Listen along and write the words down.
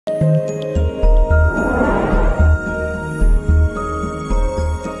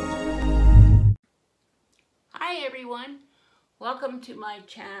welcome to my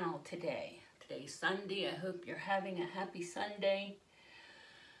channel today. Today's Sunday. I hope you're having a happy Sunday.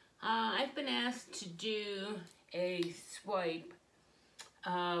 I've been asked to do a swipe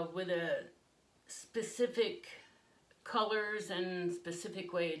with a specific colors and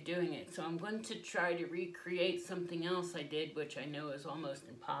specific way of doing it. So I'm going to try to recreate something else I did, which I know is almost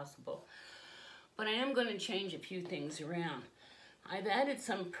impossible. But I am going to change a few things around. I've added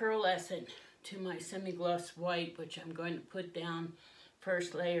some pearlescent to my semi-gloss white, which I'm going to put down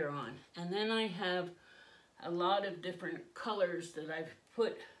first layer on. And then I have a lot of different colors that I've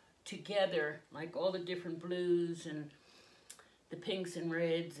put together, like all the different blues and the pinks and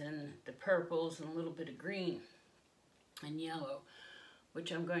reds and the purples and a little bit of green and yellow,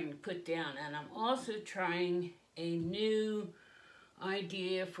 which I'm going to put down. And I'm also trying a new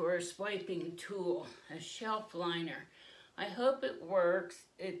idea for a swiping tool, a shelf liner. I hope it works.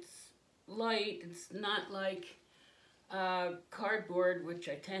 It's light. It's not like cardboard, which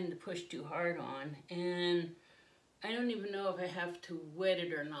I tend to push too hard on, and I don't even know if I have to wet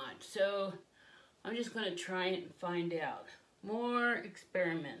it or not. So I'm just going to try it and find out. More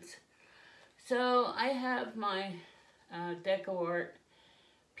experiments. So I have my Deco Art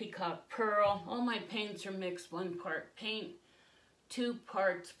Peacock Pearl. All my paints are mixed, 1 part paint, 2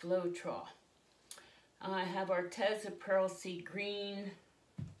 parts Floetrol. I have Arteza Pearl Sea Green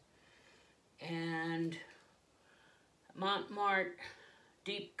and Montmartre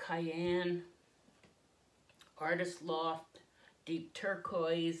Deep Cayenne, Artist Loft Deep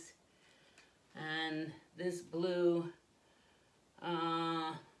Turquoise, and this blue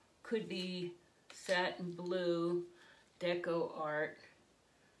could be Satin Blue, Deco Art,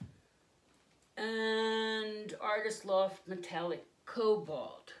 and Artist Loft Metallic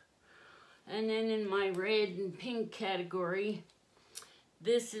Cobalt. And then in my red and pink category,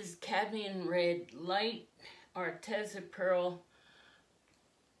 this is Cadmium Red Light, Arteza Pearl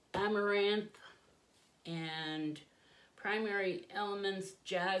Amaranth, and Primary Elements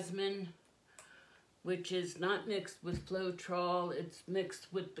Jasmine, which is not mixed with Floetrol. It's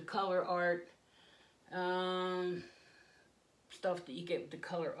mixed with the color art, stuff that you get with the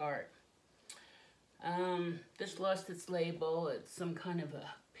color art. This lost its label. It's some kind of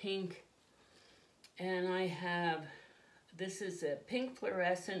a pink. And I have, this is a pink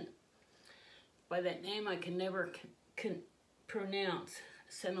fluorescent. By that name I can never pronounce.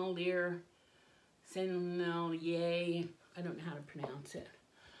 Sennelier, I don't know how to pronounce it.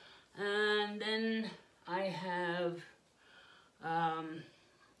 And then I have,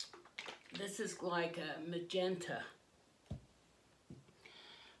 this is like a magenta.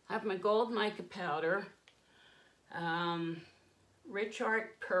 I have my gold mica powder, Rich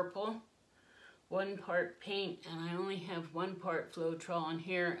Art Purple, 1 part paint, and I only have 1 part Floetrol on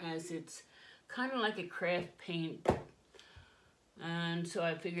here, as it's kind of like a craft paint, and so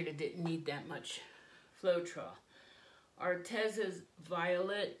I figured it didn't need that much Floetrol. Arteza's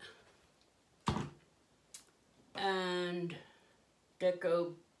Violet and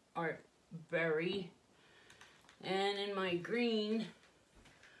Deco Art Berry, and in my green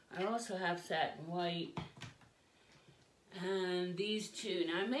I also have Satin White. And these two,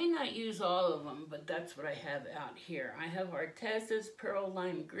 now I may not use all of them, but that's what I have out here. I have Arteza's Pearl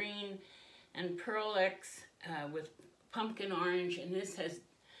Lime Green and Pearl X with Pumpkin Orange, and this has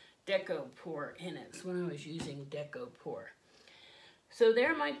Deco Pour in it. It's when I was using Deco Pour. So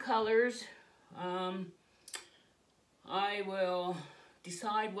they're my colors. I will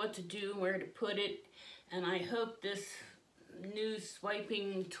decide what to do, where to put it, and I hope this new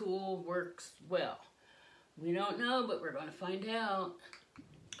swiping tool works well. We don't know, but we're going to find out.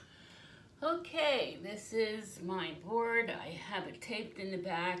 Okay, this is my board. I have it taped in the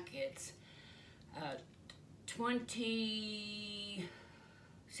back. It's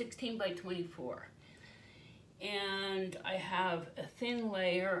 16 by 24. And I have a thin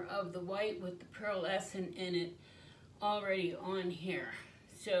layer of the white with the pearlescent in it already on here.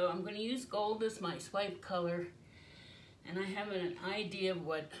 So I'm going to use gold as my swipe color, and I have an idea of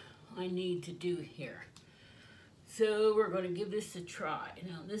what I need to do here. So we're going to give this a try.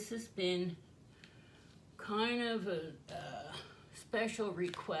 Now this has been kind of a special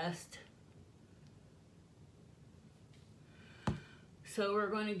request. So we're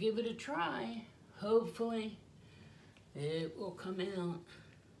going to give it a try. Hopefully it will come out.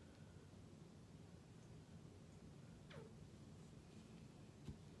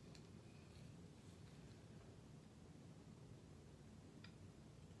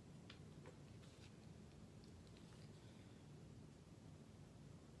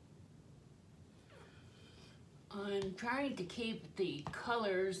 I'm trying to keep the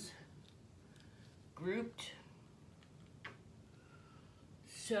colors grouped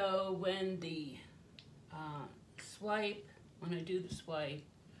So when the when I do the swipe,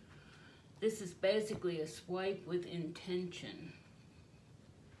 this is basically a swipe with intention.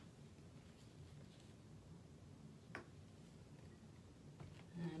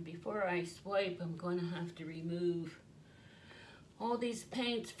 And before I swipe, I'm going to have to remove all these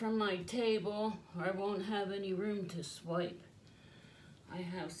paints from my table, or I won't have any room to swipe. I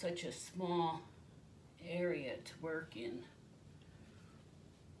have such a small area to work in.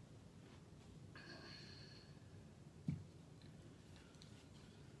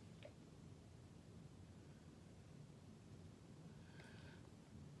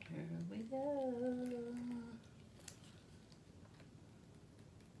 Here we go.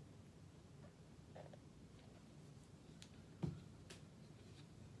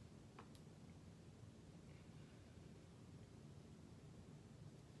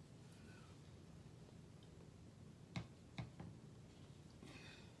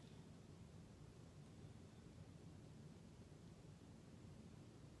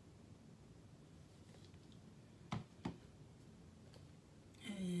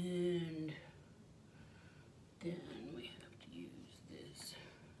 And then we have to use this.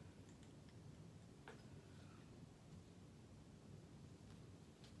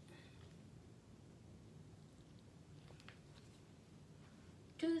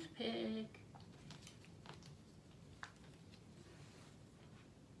 Toothpick.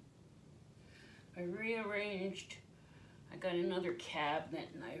 I rearranged, I got another cabinet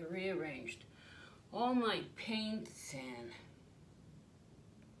and I rearranged all my paints, and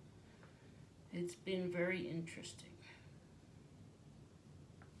it's been very interesting.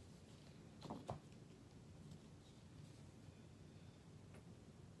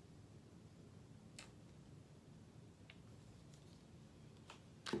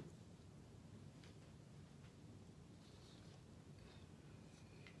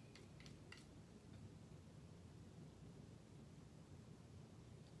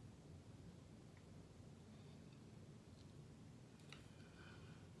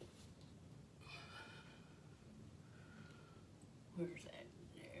 Where's that?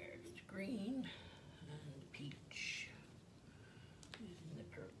 There's green and peach and the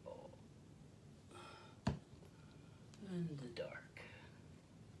purple and the dark.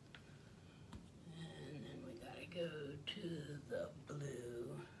 And then we gotta go to the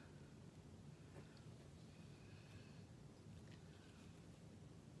blue.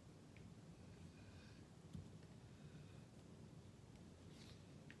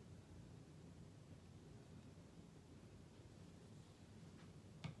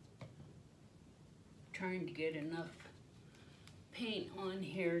 Trying to get enough paint on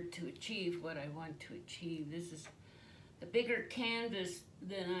here to achieve what I want to achieve. This is a bigger canvas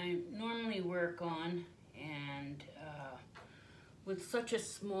than I normally work on, and with such a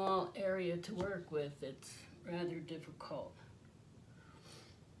small area to work with, it's rather difficult.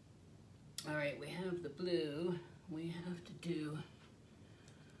 All right, we have the blue. We have to do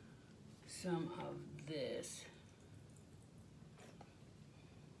some of this.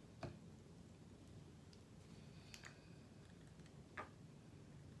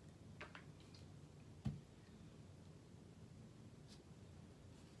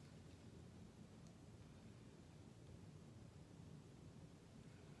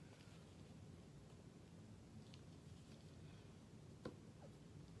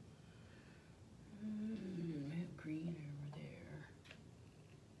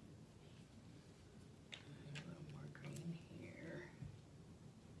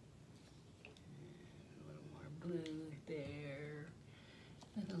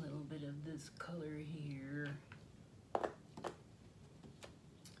 This color here,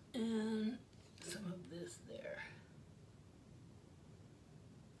 and some of this there.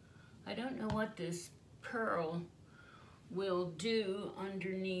 I don't know what this pearl will do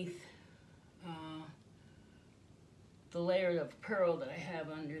underneath the layer of pearl that I have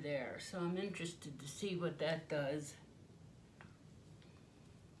under there, so I'm interested to see what that does.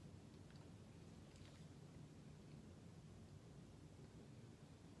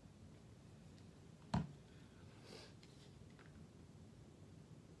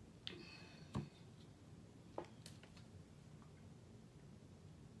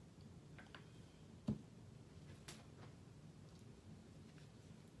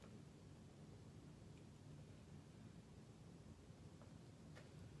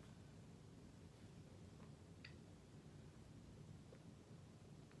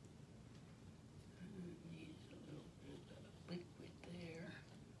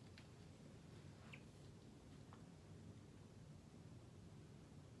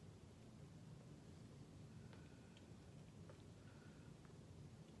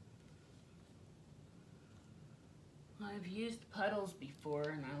 I've used puddles before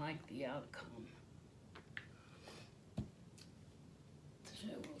and I like the outcome. So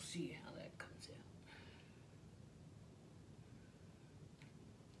we'll see how that comes out.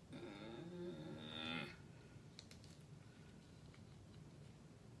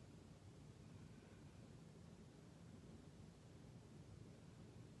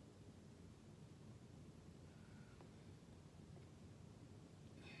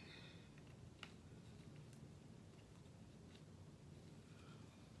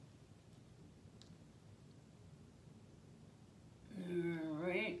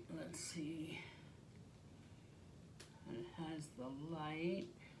 Alright, let's see. It has the light.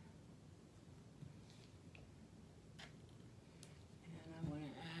 And I'm going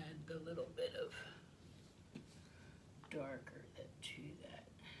to add the little bit of darker to that.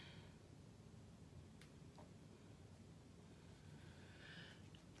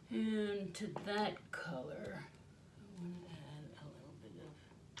 And to that color, I want to add a little bit of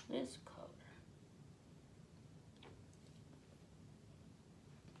this color.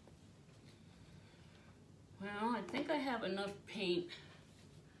 Well, I think I have enough paint.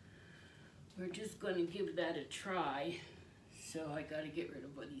 We're just going to give that a try. So I got to get rid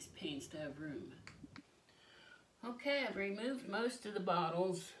of these paints to have room. Okay, I've removed most of the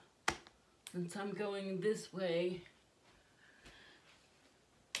bottles. Since I'm going this way.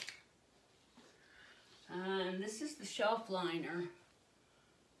 And this is the shelf liner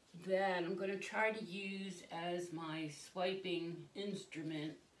that I'm going to try to use as my swiping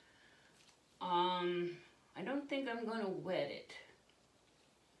instrument. I don't think I'm going to wet it.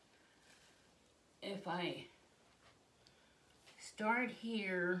 If I start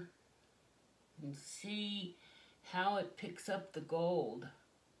here and see how it picks up the gold.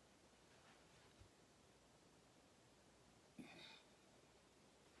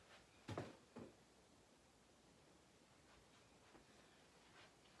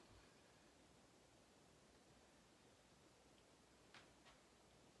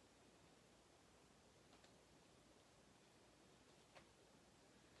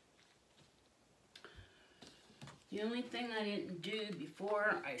 The only thing I didn't do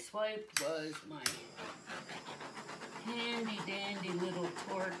before I swiped was my handy dandy little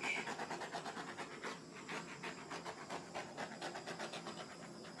torch.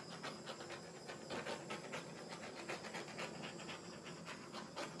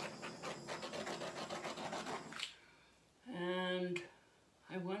 And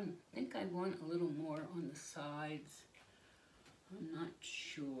I think I want a little more on the sides. I'm not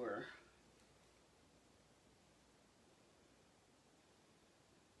sure.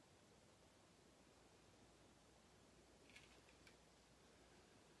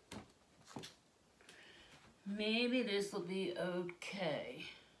 Maybe this will be okay.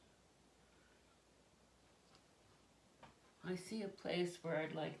 I see a place where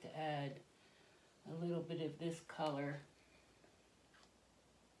I'd like to add a little bit of this color.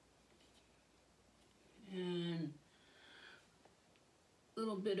 And a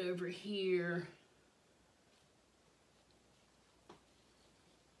little bit over here.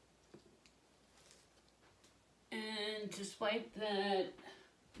 And to swipe that,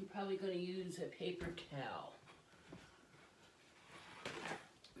 I'm probably going to use a paper towel.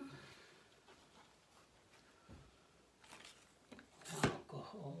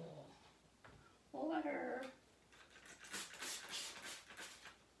 Alcohol. Water.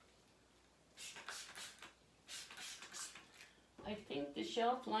 I think the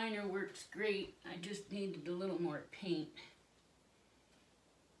shelf liner works great. I just needed a little more paint.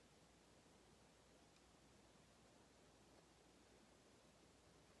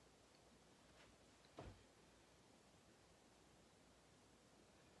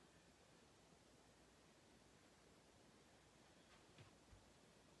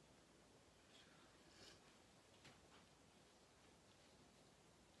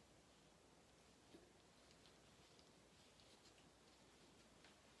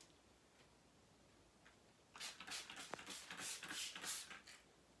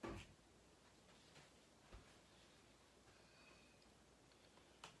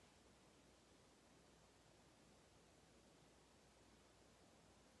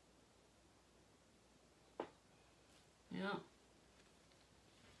 Yeah,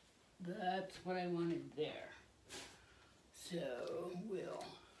 that's what I wanted there. So we'll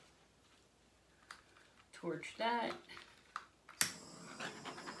torch that.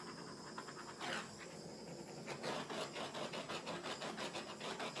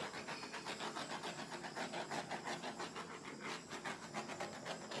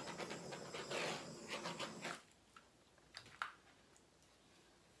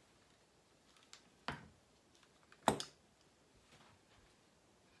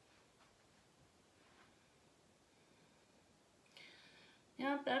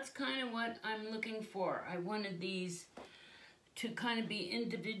 that's kind of what I'm looking for. I wanted these to kind of be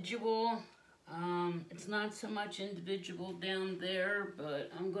individual. It's not so much individual down there,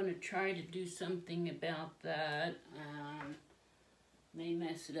 but I'm going to try to do something about that. May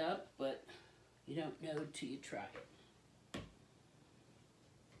mess it up, but you don't know till you try it.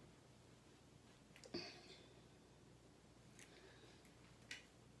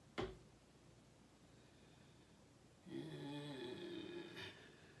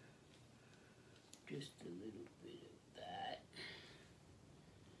 Just a little bit of that.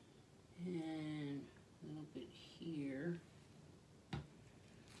 And a little bit here.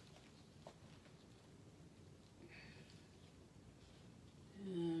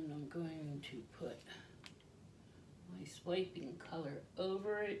 And I'm going to put my swiping color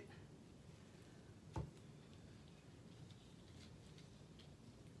over it.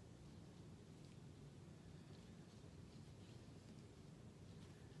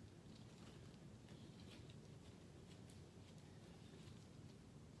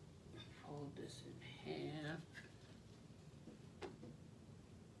 Fold this in half.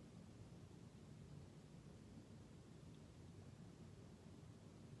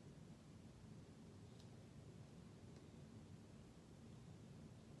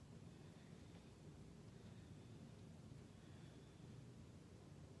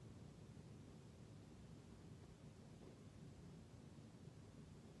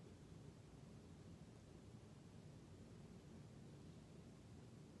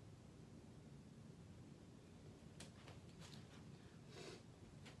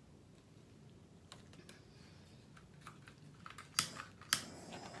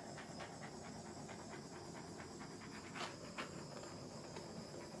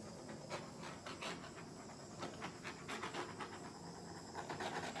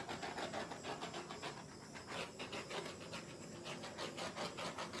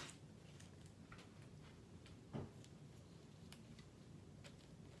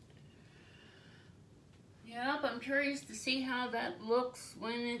 Yep, I'm curious to see how that looks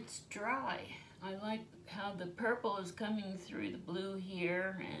when it's dry. I like how the purple is coming through the blue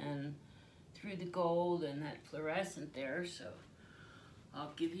here and through the gold and that fluorescent there, so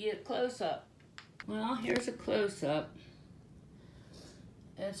I'll give you a close-up. Well, here's a close-up.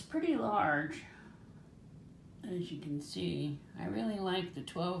 It's pretty large, as you can see. I really like the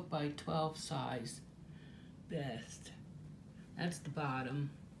 12 by 12 size best. That's the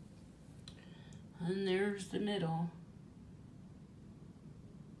bottom. And there's the middle.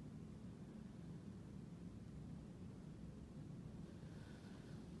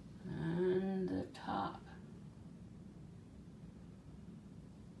 And the top.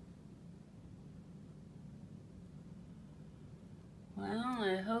 Well,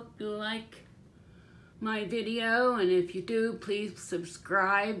 I hope you like my video, and if you do, please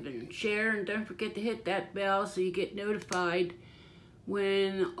subscribe and share, and don't forget to hit that bell so you get notified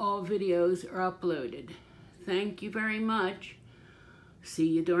when all videos are uploaded. Thank you very much. See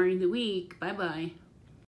you during the week. Bye-bye.